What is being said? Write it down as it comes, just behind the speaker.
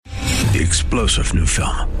the explosive new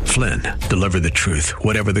film, Flynn, Deliver the Truth,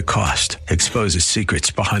 Whatever the Cost, exposes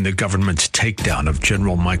secrets behind the government's takedown of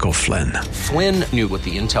General Michael Flynn. Flynn knew what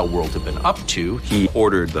the intel world had been up to. He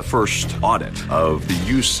ordered the first audit of the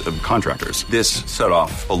use of contractors. This set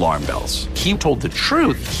off alarm bells. He told the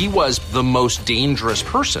truth. He was the most dangerous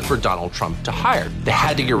person for Donald Trump to hire. They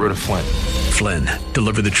had to get rid of Flynn. Flynn,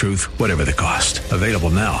 Deliver the Truth, Whatever the Cost. Available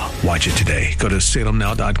now. Watch it today. Go to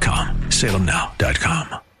salemnow.com.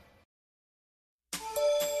 salemnow.com.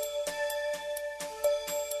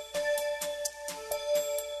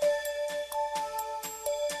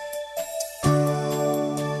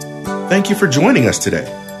 Thank you for joining us today.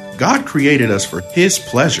 God created us for His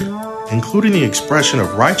pleasure, including the expression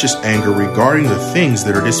of righteous anger regarding the things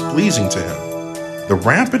that are displeasing to Him. The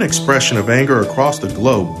rampant expression of anger across the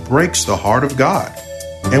globe breaks the heart of God,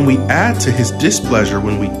 and we add to His displeasure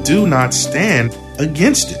when we do not stand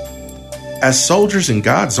against it. As soldiers in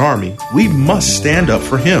God's army, we must stand up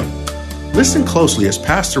for Him. Listen closely as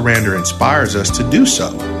Pastor Rander inspires us to do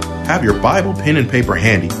so. Have your Bible, pen, and paper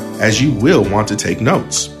handy, as you will want to take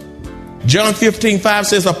notes. John 15:5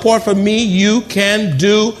 says, apart from me, you can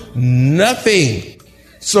do nothing.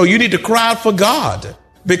 So you need to cry out for God.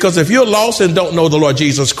 Because if you're lost and don't know the Lord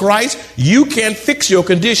Jesus Christ, you can't fix your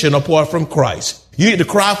condition apart from Christ. You need to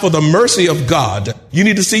cry for the mercy of God. You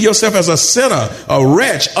need to see yourself as a sinner, a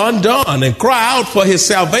wretch, undone, and cry out for His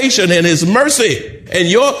salvation and His mercy. And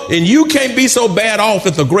you can't be so bad off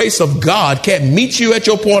if the grace of God can't meet you at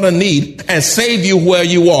your point of need and save you where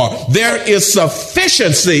you are. There is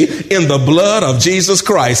sufficiency in the blood of Jesus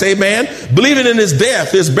Christ. Amen. Believing in His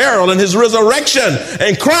death, His burial, and His resurrection,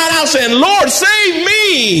 and crying out saying, Lord, save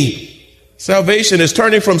me. Salvation is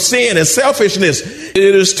turning from sin and selfishness.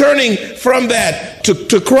 It is turning from that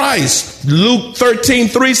to Christ. Luke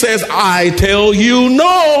 13:3 says, I tell you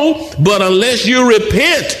no, but unless you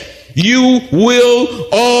repent, you will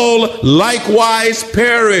all likewise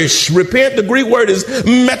perish. Repent, the Greek word is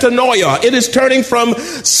metanoia. It is turning from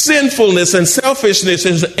sinfulness and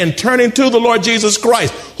selfishness and turning to the Lord Jesus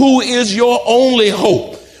Christ, who is your only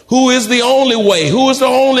hope. Who is the only way, who is the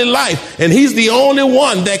only life, and He's the only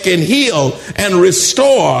one that can heal and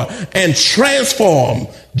restore and transform.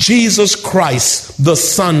 Jesus Christ, the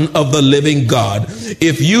Son of the living God.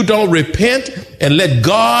 If you don't repent and let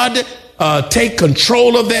God take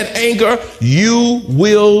control of that anger, you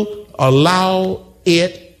will allow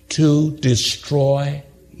it to destroy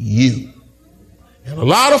you. And a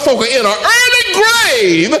lot of folk are in an early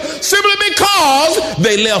grave simply because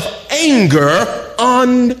they left anger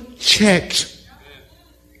unchecked.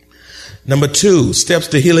 Number 2, steps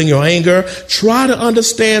to healing your anger. Try to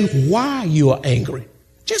understand why you are angry.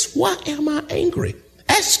 Just why am I angry?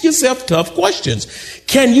 Ask yourself tough questions.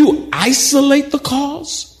 Can you isolate the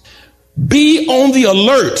cause? Be on the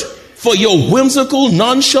alert for your whimsical,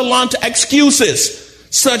 nonchalant excuses,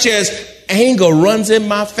 such as anger runs in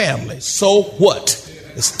my family. So what?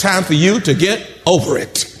 It's time for you to get over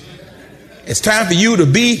it. It's time for you to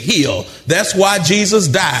be healed. That's why Jesus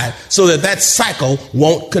died, so that cycle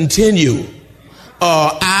won't continue.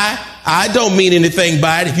 I don't mean anything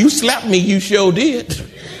by it. If you slapped me, you sure did.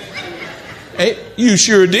 Hey, you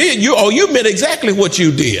sure did. You meant exactly what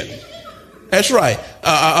you did. That's right.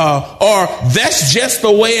 Or that's just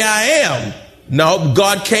the way I am. No,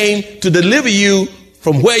 God came to deliver you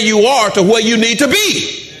from where you are to where you need to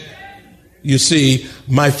be. You see,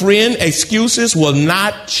 my friend, excuses will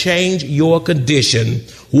not change your condition.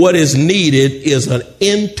 What is needed is an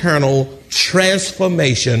internal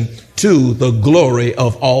transformation to the glory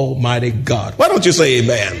of Almighty God. Why don't you say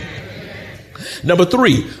amen? Number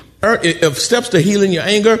 3, steps to healing your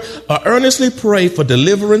anger. Earnestly pray for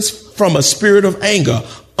deliverance from a spirit of anger.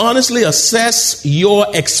 Honestly assess your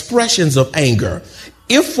expressions of anger.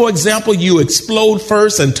 If, for example, you explode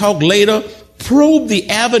first and talk later, probe the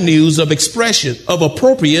avenues of expression, of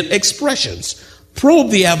appropriate expressions.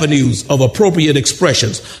 Probe the avenues of appropriate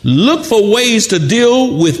expressions. Look for ways to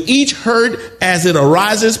deal with each hurt as it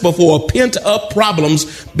arises before pent-up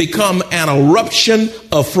problems become an eruption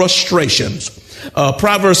of frustrations.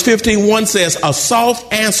 Proverbs 15:1 says, a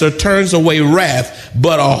soft answer turns away wrath,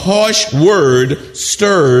 but a harsh word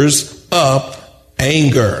stirs up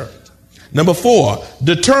anger. Number 4,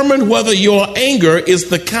 determine whether your anger is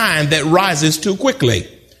the kind that rises too quickly.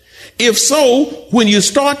 If so, when you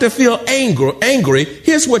start to feel angry,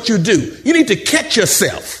 here's what you do. You need to catch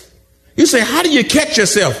yourself. You say, how do you catch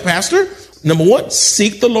yourself, Pastor? Number 1,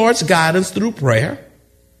 seek the Lord's guidance through prayer.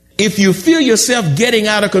 If you feel yourself getting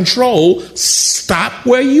out of control, stop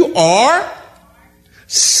where you are,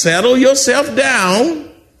 settle yourself down,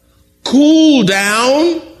 cool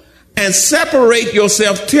down, and separate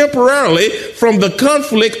yourself temporarily from the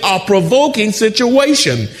conflict or provoking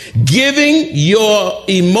situation. Giving your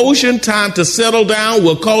emotion time to settle down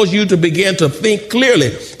will cause you to begin to think clearly.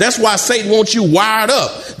 That's why Satan wants you wired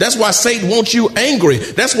up. That's why Satan wants you angry.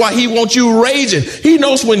 That's why he wants you raging. He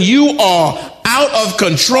knows when you are out of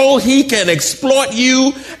control, he can exploit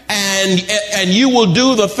you, and you will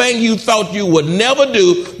do the thing you thought you would never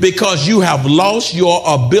do because you have lost your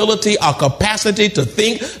ability or capacity to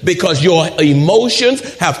think, because your emotions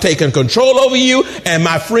have taken control over you. And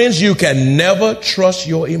my friends, you can never trust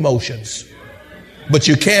your emotions, but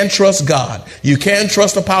you can trust God. You can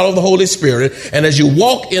trust the power of the Holy Spirit. And as you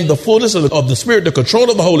walk in the fullness of the Spirit, the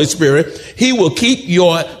control of the Holy Spirit, he will keep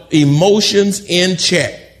your emotions in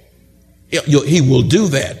check. He will do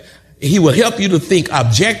that. He will help you to think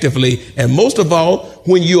objectively. And most of all,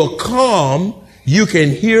 when you're calm, you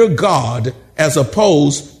can hear God, as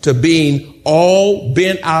opposed to being all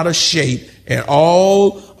bent out of shape and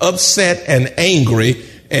all upset and angry,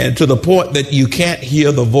 and to the point that you can't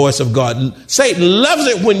hear the voice of God. Satan loves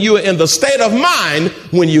it when you are in the state of mind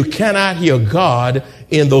when you cannot hear God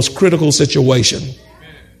in those critical situations.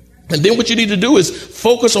 And then what you need to do is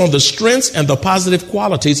focus on the strengths and the positive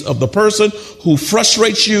qualities of the person who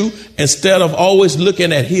frustrates you, instead of always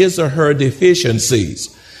looking at his or her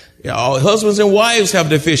deficiencies. Husbands and wives have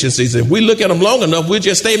deficiencies. If we look at them long enough, we'll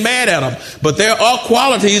just stay mad at them. But there are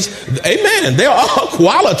qualities, amen, there are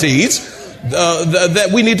qualities that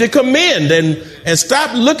we need to commend, and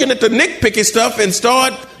stop looking at the nitpicky stuff and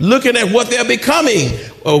start looking at what they're becoming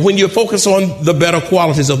when you focus on the better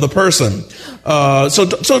qualities of the person. So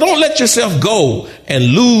don't let yourself go and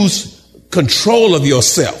lose control of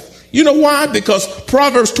yourself. You know why? Because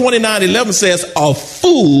Proverbs 29:11 says, a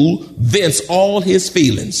fool vents all his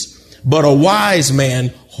feelings, but a wise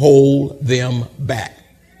man hold them back.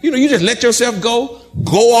 You just let yourself go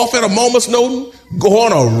off at a moment's notice, go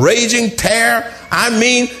on a raging tear. I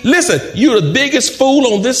mean, listen, you're the biggest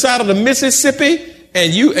fool on this side of the Mississippi,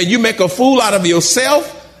 and you make a fool out of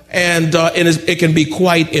yourself, and it can be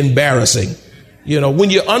quite embarrassing. When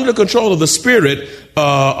you're under control of the Spirit,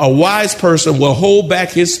 a wise person will hold back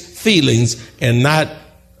his feelings and not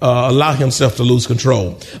allow himself to lose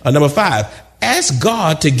control. Number 5, ask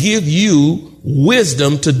God to give you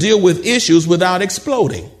wisdom to deal with issues without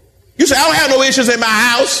exploding. You say, I don't have no issues in my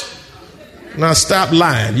house. Now stop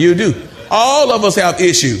lying. You do. All of us have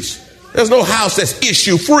issues. There's no house that's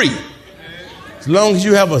issue free. As long as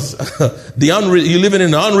you have you're living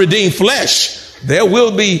in the unredeemed flesh, there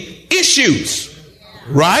will be issues,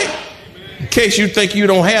 right? In case you think you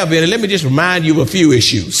don't have any, let me just remind you of a few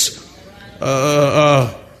issues.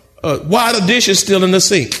 Why are the dishes still in the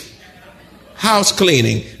sink? House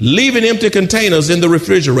cleaning, leaving empty containers in the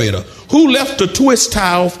refrigerator. Who left the twist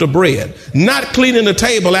tie off the bread? Not cleaning the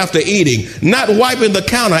table after eating. Not wiping the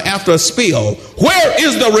counter after a spill. Where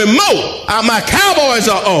is the remote? My Cowboys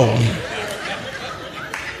are on.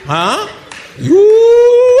 Huh?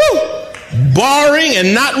 Borrowing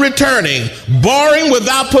and not returning. Borrowing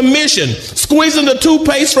without permission. Squeezing the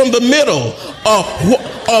toothpaste from the middle.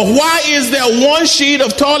 Or why is there one sheet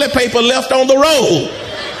of toilet paper left on the roll?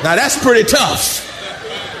 Now that's pretty tough.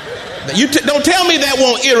 Don't tell me that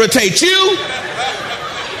won't irritate you.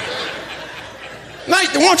 Now,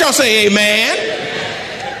 won't y'all say amen?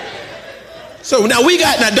 So now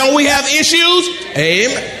don't we have issues?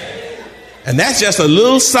 Amen. And that's just a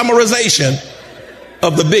little summarization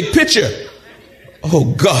of the big picture.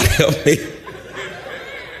 Oh, God help me.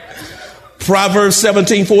 Proverbs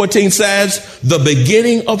 17:14 says, the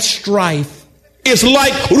beginning of strife is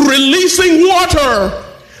like releasing water.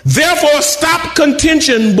 Therefore, stop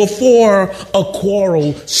contention before a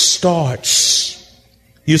quarrel starts.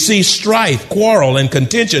 You see, strife, quarrel, and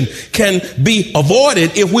contention can be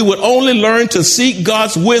avoided if we would only learn to seek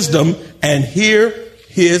God's wisdom and hear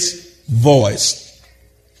his voice.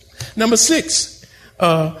 Number 6,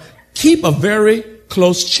 keep a very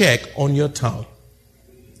close check on your tongue.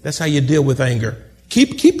 That's how you deal with anger.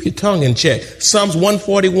 Keep your tongue in check. Psalms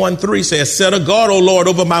 141:3 says, set a guard, O Lord,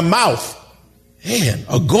 over my mouth. Man,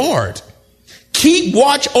 a guard. Keep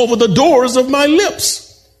watch over the doors of my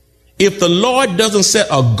lips. If the Lord doesn't set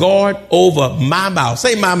a guard over my mouth,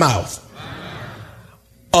 say my mouth.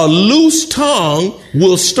 A loose tongue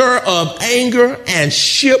will stir up anger and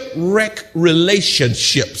shipwreck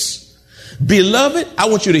relationships. Beloved, I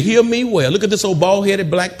want you to hear me well. Look at this old bald-headed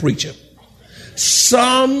black preacher.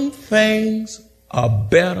 Some things are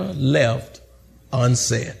better left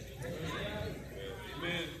unsaid.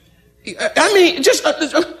 I mean, just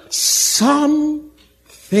some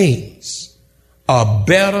things are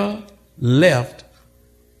better left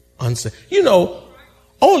unsaid.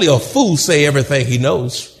 Only a fool say everything he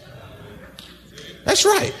knows. That's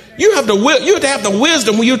right. You have to have the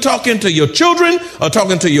wisdom when you're talking to your children or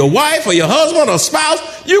talking to your wife or your husband or spouse.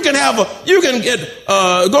 You can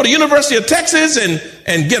go to University of Texas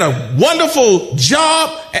and get a wonderful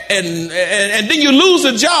job and then you lose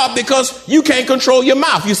the job because you can't control your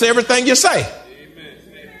mouth. You say everything you say.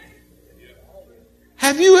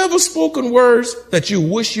 Have you ever spoken words that you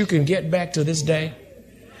wish you can get back to this day?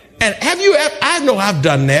 And I know I've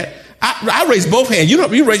done that. I raise both hands.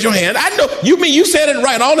 You raise your hand. I know you said it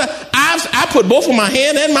right. All that. I put both of my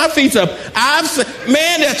hand and my feet up. I've said,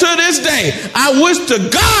 man, to this day, I wish to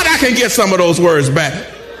God I can get some of those words back.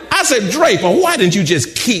 I said, Draper, why didn't you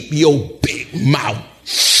just keep your big mouth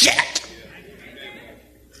shut?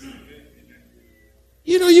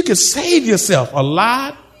 You can save yourself a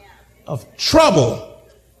lot of trouble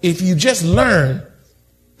if you just learn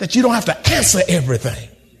that you don't have to answer everything.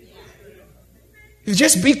 You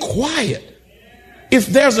just be quiet. If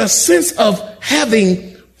there's a sense of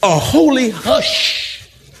having a holy hush,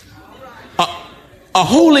 a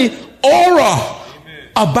holy aura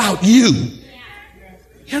about you,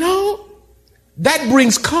 that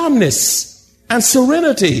brings calmness and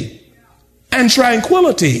serenity and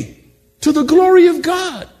tranquility to the glory of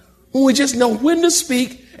God. When we just know when to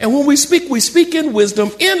speak, and when we speak in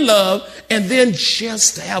wisdom, in love, and then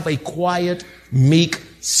just have a quiet, meek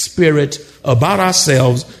spirit about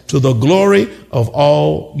ourselves to the glory of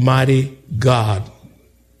Almighty God.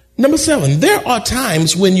 Number 7, there are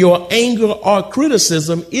times when your anger or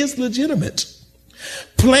criticism is legitimate.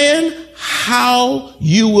 Plan how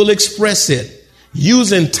you will express it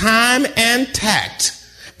using time and tact,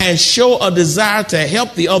 and show a desire to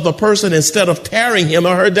help the other person instead of tearing him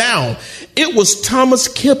or her down. It was Thomas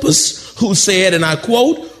Kempis who said, and I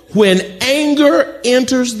quote, "When anger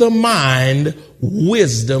enters the mind,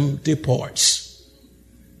 wisdom departs."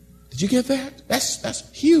 Did you get that? That's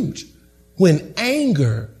huge. When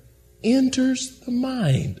anger enters the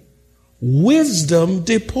mind, wisdom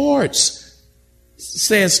departs,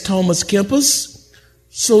 says Thomas Kempis.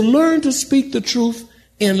 So learn to speak the truth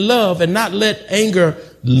in love and not let anger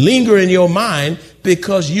linger in your mind,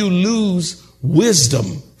 because you lose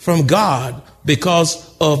wisdom from God because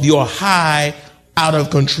of your high, out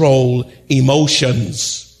of control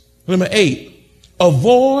emotions. Number 8,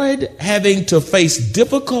 avoid having to face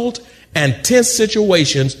difficult and tense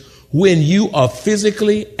situations when you are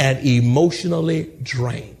physically and emotionally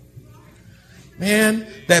drained. Man,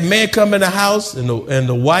 that man come in the house and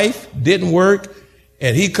the wife didn't work,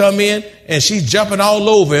 and he come in and she's jumping all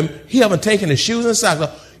over him. He haven't taken his shoes and socks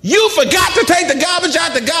off. You forgot to take the garbage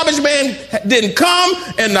out. The garbage man didn't come,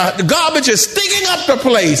 and the garbage is stinking up the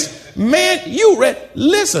place. Man,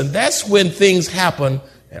 listen, that's when things happen.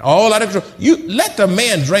 And all out of control. You let the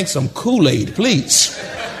man drink some Kool-Aid, please.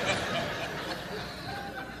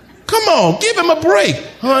 Come on, give him a break.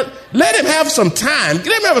 Huh? Let him have some time. Let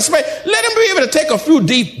him have a space. Let him be able to take a few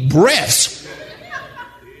deep breaths.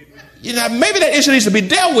 Maybe that issue needs to be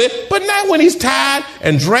dealt with, but not when he's tired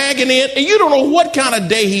and dragging in, and you don't know what kind of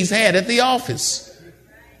day he's had at the office.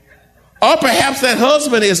 Or perhaps that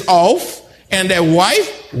husband is off and that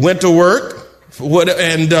wife went to work,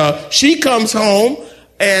 and she comes home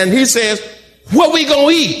and he says, "What we gonna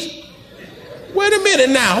eat?" Wait a minute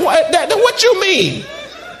now. What you mean?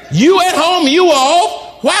 You at home, you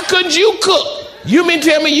off? Why couldn't you cook? You mean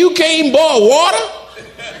tell me you can't boil water?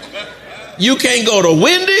 You can't go to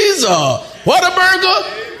Wendy's or Whataburger?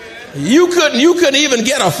 You couldn't even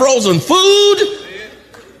get a frozen food?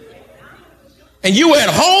 And you at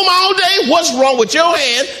home all day? What's wrong with your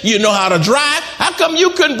hand? You know how to drive. How come you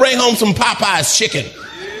couldn't bring home some Popeye's chicken?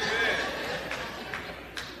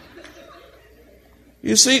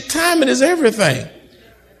 You see, timing is everything.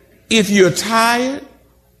 If you're tired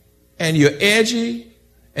and you're edgy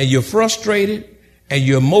and you're frustrated and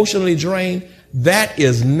you're emotionally drained, that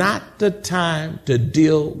is not the time to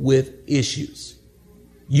deal with issues.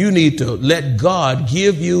 You need to let God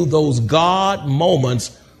give you those God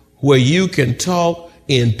moments where you can talk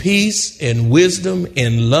in peace, in wisdom,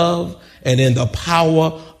 in love, and in the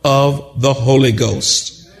power of the Holy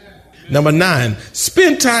Ghost. Number 9,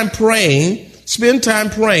 spend time praying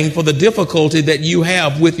for the difficulty that you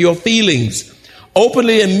have with your feelings.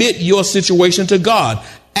 Openly admit your situation to God.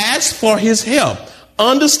 Ask for his help.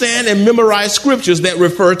 Understand and memorize scriptures that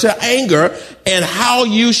refer to anger and how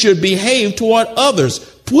you should behave toward others.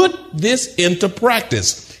 Put this into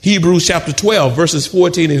practice. Hebrews chapter 12, verses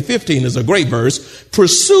 14 and 15 is a great verse.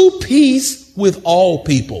 Pursue peace with all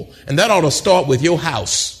people. And that ought to start with your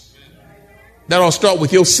house. That ought to start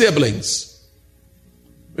with your siblings.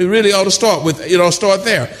 We really ought to start with, start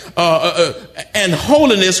there. And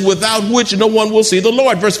holiness without which no one will see the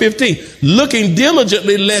Lord. Verse 15, looking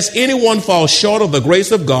diligently lest anyone fall short of the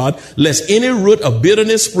grace of God, lest any root of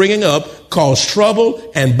bitterness springing up cause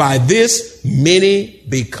trouble, and by this many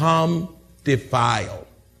become defiled.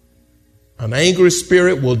 An angry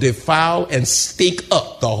spirit will defile and stink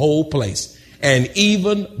up the whole place, and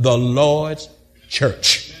even the Lord's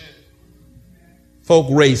church. Folk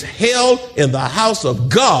raise hell in the house of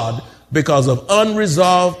God because of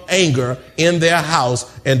unresolved anger in their house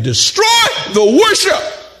and destroy the worship.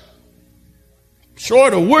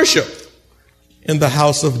 Destroy the worship in the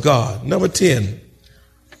house of God. Number 10,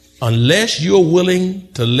 unless you're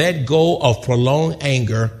willing to let go of prolonged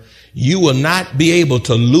anger, you will not be able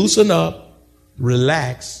to loosen up,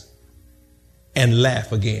 relax, and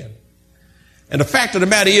laugh again. And the fact of the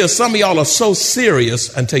matter is, some of y'all are so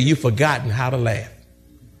serious until you've forgotten how to laugh.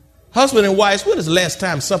 Husband and wives, when is the last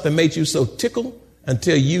time something made you so tickled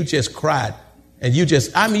until you just cried and you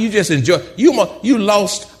just enjoyed? You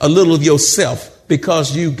lost a little of yourself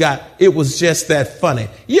because it was just that funny.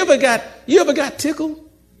 You ever got tickled?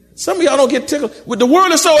 Some of y'all don't get tickled. The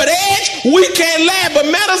world is so at edge, we can't laugh, but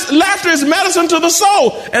laughter is medicine to the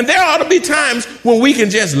soul. And there ought to be times when we can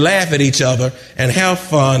just laugh at each other and have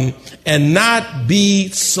fun and not be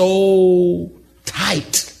so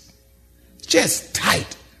tight. Just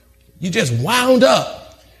tight. You just wound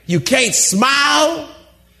up. You can't smile.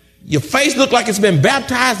 Your face looks like it's been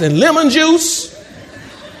baptized in lemon juice.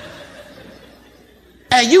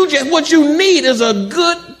 And what you need is a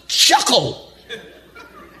good chuckle.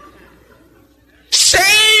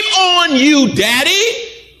 Shame on you, daddy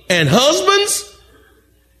and husbands.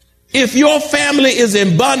 If your family is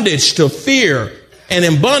in bondage to fear and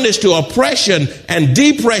in bondage to oppression and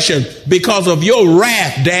depression because of your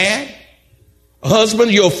wrath, dad,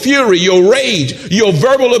 husband, your fury, your rage, your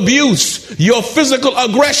verbal abuse, your physical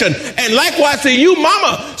aggression. And likewise to you,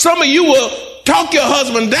 mama, some of you will talk your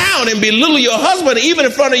husband down and belittle your husband even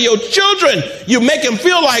in front of your children. You make him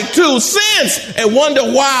feel like 2 cents and wonder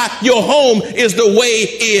why your home is the way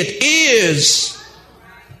it is.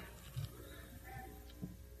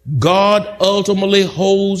 God ultimately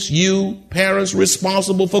holds you, parents,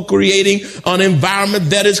 responsible for creating an environment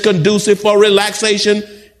that is conducive for relaxation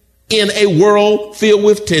in a world filled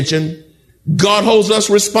with tension. God holds us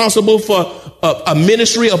responsible for a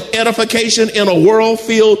ministry of edification in a world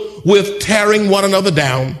filled with tearing one another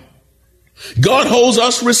down. God holds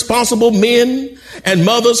us responsible, men and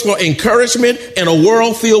mothers, for encouragement in a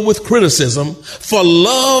world filled with criticism, for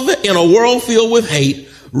love in a world filled with hate,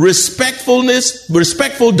 respectful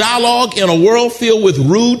dialogue in a world filled with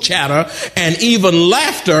rude chatter, and even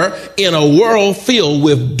laughter in a world filled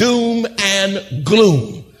with doom and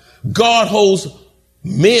gloom. God holds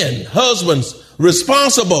men, husbands,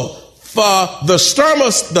 responsible for the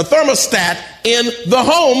thermostat in the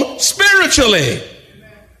home spiritually.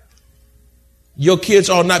 Your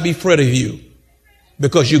kids ought not be afraid of you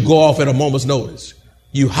because you go off at a moment's notice.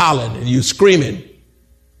 You hollering and you screaming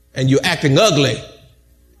and you acting ugly.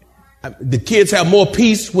 The kids have more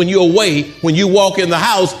peace when you're away. When you walk in the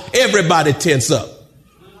house, everybody tense up.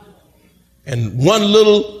 And one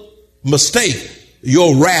little mistake,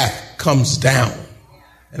 your wrath comes down.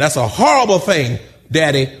 And that's a horrible thing,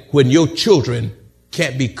 Daddy, when your children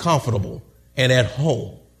can't be comfortable and at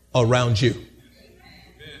home around you.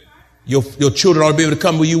 Your children ought to be able to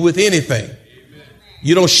come to you with anything.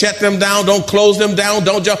 You don't shut them down. Don't close them down.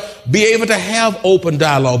 Don't just be able to have open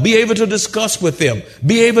dialogue. Be able to discuss with them.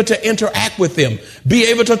 Be able to interact with them. Be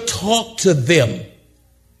able to talk to them.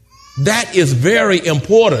 That is very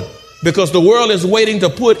important. Because the world is waiting to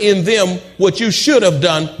put in them what you should have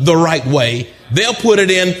done the right way. They'll put it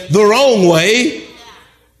in the wrong way.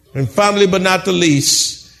 And finally, but not the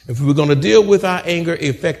least, if we're going to deal with our anger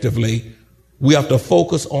effectively, we have to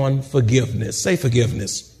focus on forgiveness. Say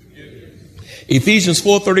forgiveness. Ephesians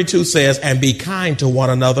 4:32 says, and be kind to one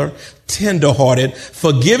another, tenderhearted,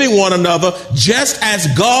 forgiving one another, just as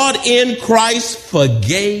God in Christ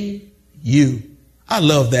forgave you. I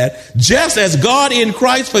love that. Just as God in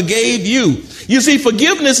Christ forgave you. You see,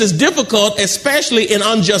 forgiveness is difficult, especially in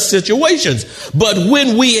unjust situations. But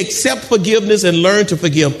when we accept forgiveness and learn to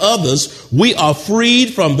forgive others, we are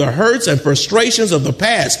freed from the hurts and frustrations of the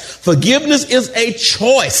past. Forgiveness is a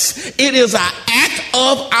choice. It is an act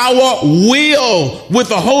of our will with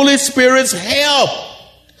the Holy Spirit's help.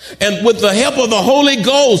 And with the help of the Holy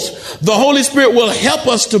Ghost, the Holy Spirit will help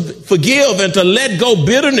us to forgive and to let go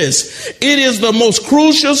bitterness. It is the most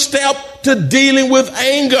crucial step to dealing with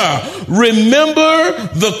anger. Remember,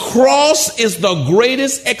 the cross is the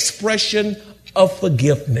greatest expression of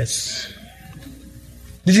forgiveness.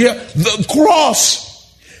 Did you hear? The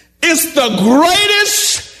cross is the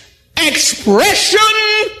greatest expression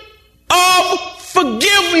of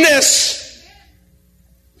forgiveness.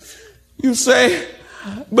 You say,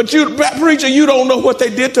 but you, preacher, you don't know what they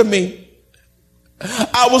did to me.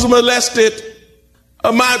 I was molested.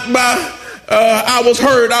 I was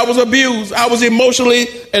hurt. I was abused. I was emotionally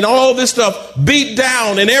and all this stuff beat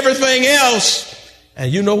down and everything else.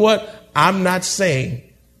 And you know what? I'm not saying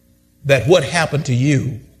that what happened to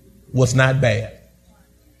you was not bad.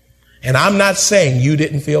 And I'm not saying you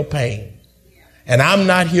didn't feel pain. And I'm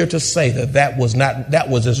not here to say that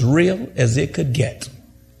was as real as it could get.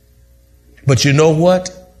 But you know what?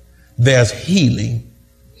 There's healing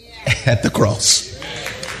at the cross.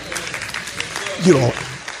 You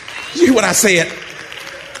hear what I said?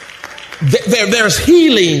 There's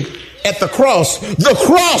healing at the cross. The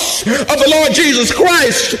cross of the Lord Jesus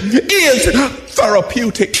Christ is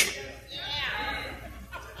therapeutic.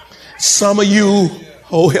 Some of you,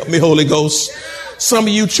 oh help me Holy Ghost, some of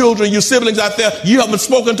you children, you siblings out there, you haven't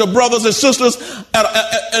spoken to brothers and sisters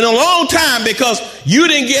in a long time because you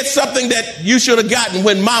didn't get something that you should have gotten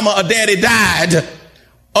when mama or daddy died.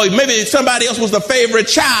 Or maybe somebody else was the favorite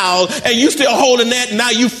child and you still holding that. And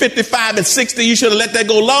now you 55 and 60. You should have let that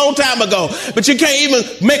go a long time ago. But you can't even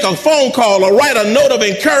make a phone call or write a note of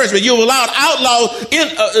encouragement. You've allowed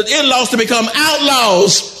in-laws to become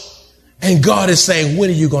outlaws. And God is saying, when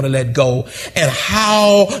are you going to let go? And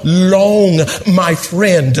how long, my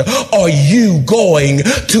friend, are you going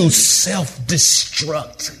to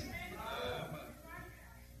self-destruct?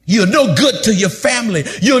 You're no good to your family.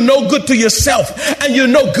 You're no good to yourself. And you're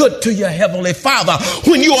no good to your Heavenly Father.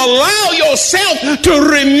 When you allow yourself to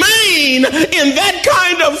remain in that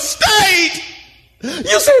kind of state,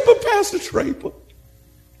 you say, but Pastor Draper,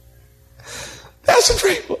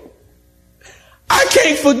 I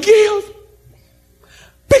can't forgive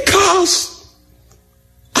because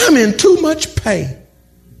I'm in too much pain.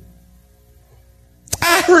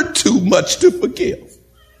 I hurt too much to forgive.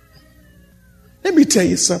 Let me tell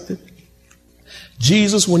you something.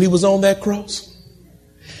 Jesus, when he was on that cross,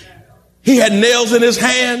 he had nails in his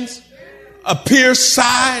hands, a pierced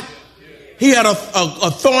side. He had a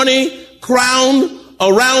thorny crown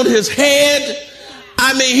around his head.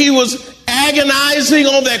 I mean, he was agonizing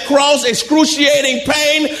on that cross, excruciating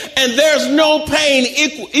pain, and there's no pain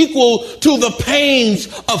equal to the pains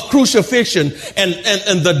of crucifixion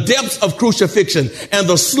and the depths of crucifixion and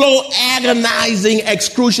the slow, agonizing,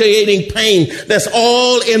 excruciating pain that's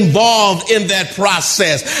all involved in that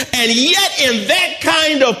process. And yet in that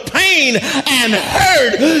kind of pain and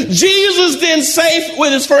hurt, Jesus didn't say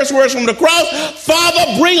with his first words from the cross,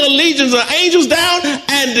 Father, bring a legion of angels down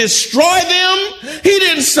and destroy them. He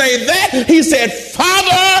didn't say that. He said,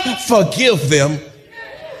 Father, forgive them.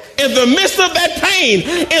 In the midst of that pain,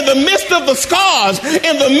 in the midst of the scars,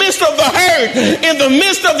 in the midst of the hurt, in the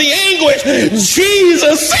midst of the anguish,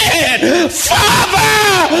 Jesus said,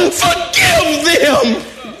 Father, forgive them.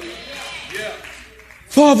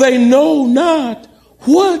 For they know not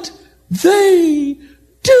what they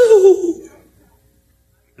do.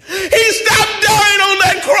 He stopped dying on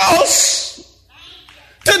that cross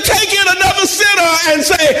to take in another sinner and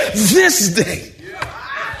say, this day,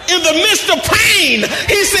 in the midst of pain,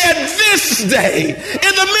 he said, this day,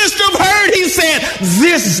 in the midst of hurt, he said,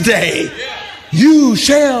 this day, you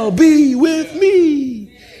shall be with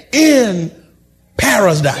me in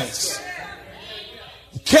paradise.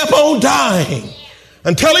 He kept on dying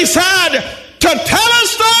until he said,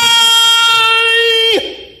 Tetelestai,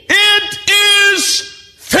 it is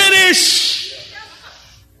finished.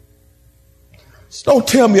 Don't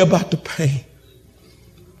tell me about the pain.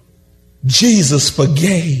 Jesus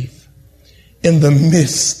forgave in the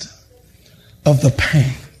midst of the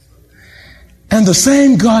pain. And the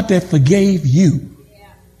same God that forgave you,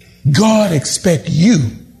 God expects you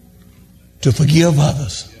to forgive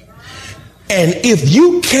others. And if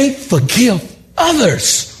you can't forgive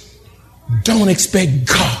others, don't expect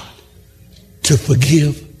God to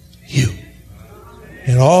forgive you.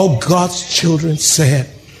 And all God's children said,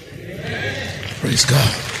 praise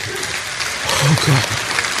God. Oh, God.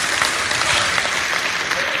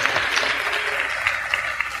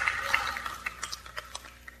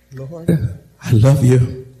 Lord, I love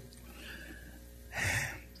you.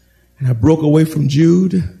 And I broke away from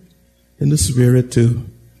Jude in the spirit to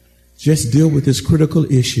just deal with this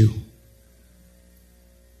critical issue.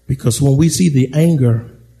 Because when we see the anger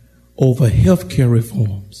over healthcare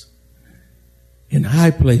reforms in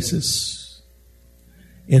high places,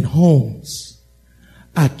 in homes,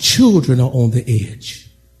 our children are on the edge.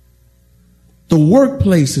 The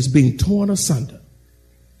workplace is being torn asunder.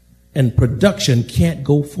 and production can't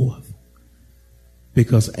go forth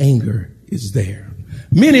because anger is there.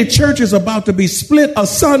 Many churches are about to be split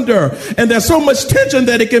asunder, and there's so much tension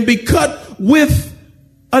that it can be cut with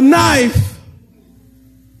a knife.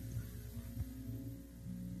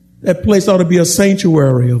 That place ought to be a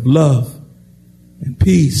sanctuary of love and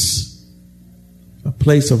peace, a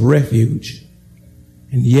place of refuge.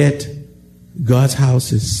 And yet, God's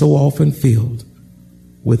house is so often filled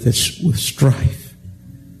with strife,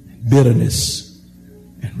 bitterness,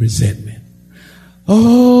 and resentment.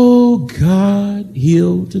 Oh, God,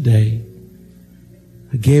 heal today.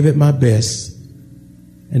 I gave it my best.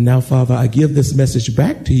 And now, Father, I give this message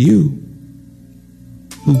back to you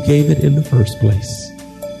who gave it in the first place.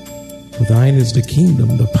 For thine is the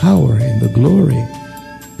kingdom, the power, and the glory,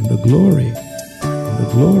 and the glory, and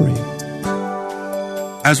the glory.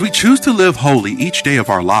 As we choose to live holy each day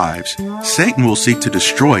of our lives, Satan will seek to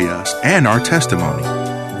destroy us and our testimony.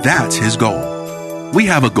 That's his goal. We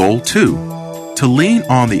have a goal too, to lean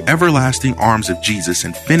on the everlasting arms of Jesus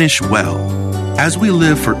and finish well. As we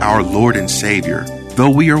live for our Lord and Savior,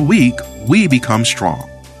 though we are weak, we become strong.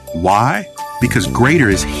 Why? Because greater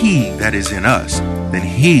is He that is in us than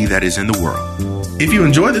he that is in the world. If you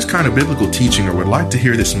enjoy this kind of biblical teaching or would like to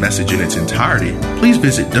hear this message in its entirety, please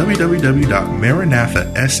visit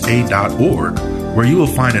www.maranathasa.org, where you will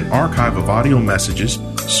find an archive of audio messages,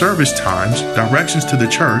 service times, directions to the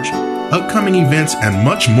church, upcoming events, and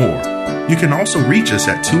much more. You can also reach us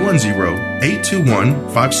at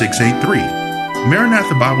 210-821-5683.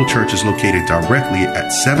 Maranatha Bible Church is located directly at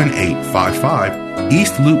 7855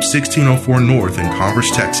 East Loop 1604 North in Converse,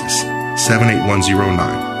 Texas,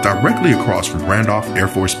 78109, directly across from Randolph Air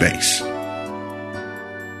Force Base.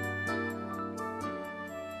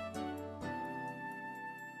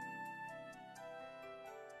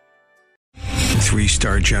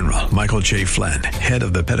 Three-star General Michael J. Flynn, head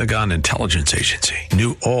of the Pentagon Intelligence Agency,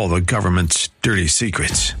 knew all the government's dirty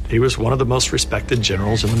secrets. He was one of the most respected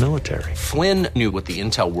generals in the military. Flynn knew what the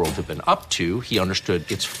intel world had been up to. He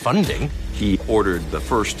understood its funding. He ordered the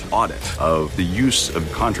first audit of the use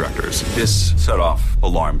of contractors. This set off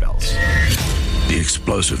alarm bells. The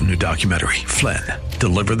explosive new documentary, Flynn,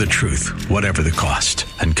 Deliver the Truth, Whatever the Cost,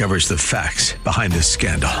 uncovers the facts behind this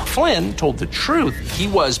scandal. Flynn told the truth. He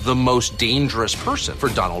was the most dangerous person for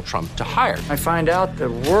Donald Trump to hire. I find out the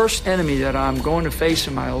worst enemy that I'm going to face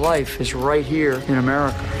in my life is right here in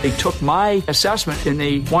America. They took my assessment and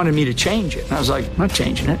they wanted me to change it. And I was like, I'm not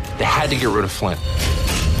changing it. They had to get rid of Flynn.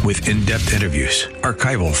 With in-depth interviews,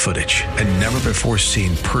 archival footage, and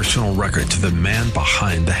never-before-seen personal records of the man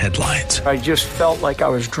behind the headlines. I just felt like I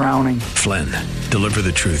was drowning. Flynn, Deliver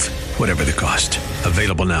the Truth, Whatever the Cost.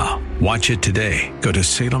 Available now. Watch it today. Go to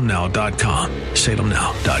salemnow.com.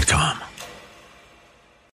 salemnow.com.